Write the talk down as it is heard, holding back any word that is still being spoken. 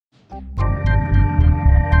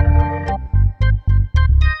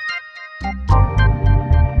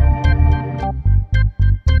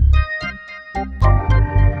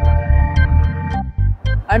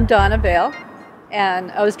Donna Vale,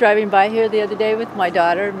 and I was driving by here the other day with my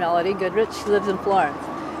daughter, Melody Goodrich. She lives in Florence.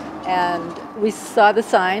 And we saw the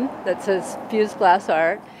sign that says Fused Glass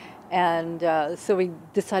Art, and so we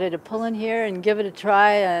decided to pull in here and give it a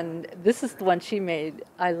try, and this is the one she made.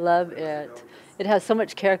 I love it. It has so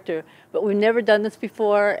much character, but we've never done this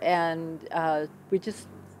before, and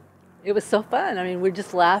it was so fun. I mean, we're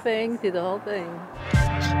just laughing through the whole thing.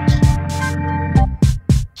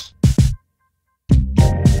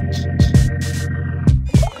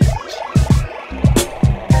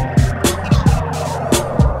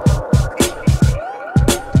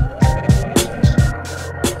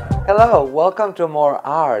 Hello, welcome to Mor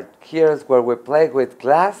Art. Here's where we play with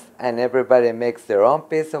glass and everybody makes their own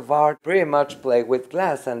piece of art. Pretty much play with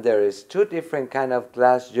glass, and there is two different kind of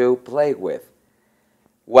glass you play with.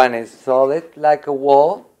 One is solid like a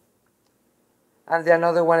wall, and the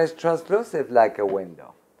another one is translucent like a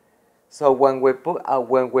window. So when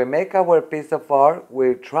we make our piece of art,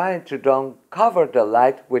 we're trying to don't cover the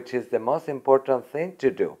light, which is the most important thing to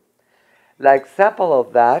do. Like sample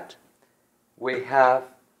of that, we have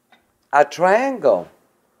a triangle.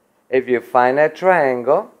 If you find a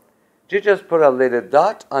triangle, you just put a little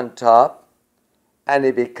dot on top and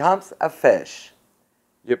it becomes a fish.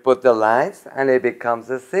 You put the lines and it becomes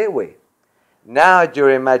a seaweed. Now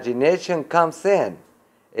your imagination comes in.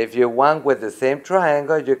 If you want with the same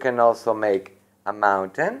triangle, you can also make a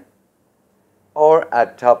mountain or a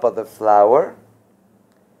top of the flower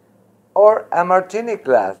or a martini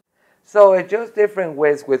glass. So it's just different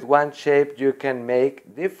ways with one shape you can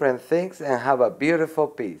make different things and have a beautiful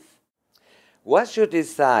piece. Once you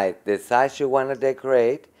decide the size you want to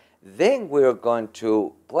decorate, then we're going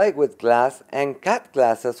to play with glass and cut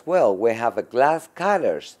glass as well. We have a glass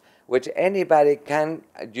cutters, which anybody can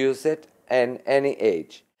use it in any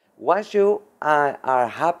age. Once you are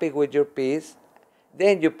happy with your piece,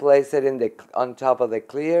 then you place it on top of the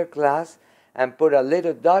clear glass and put a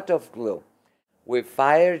little dot of glue. We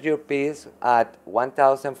fire your piece at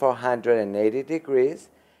 1480 degrees,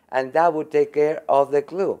 and that will take care of the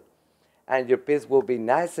glue. And your piece will be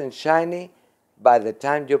nice and shiny by the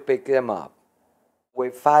time you pick them up. We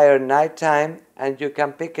fire nighttime, and you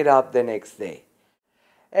can pick it up the next day.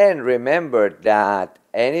 And remember that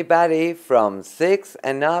anybody from 6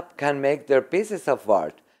 and up can make their pieces of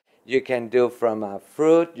art. You can do from a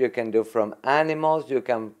fruit, you can do from animals, you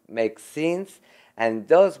can make scenes, and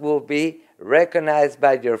those will be recognized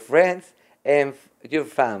by your friends and your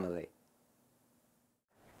family.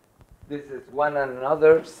 This is one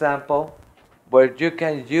another sample where you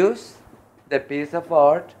can use the piece of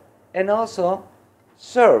art and also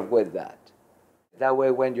serve with that. That way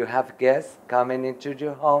when you have guests coming into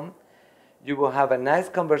your home, you will have a nice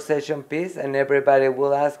conversation piece and everybody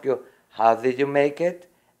will ask you, how did you make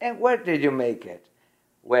it and where did you make it?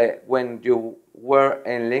 When you were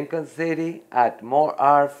in Lincoln City at Mor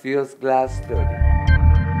Art Fused Glass Studio.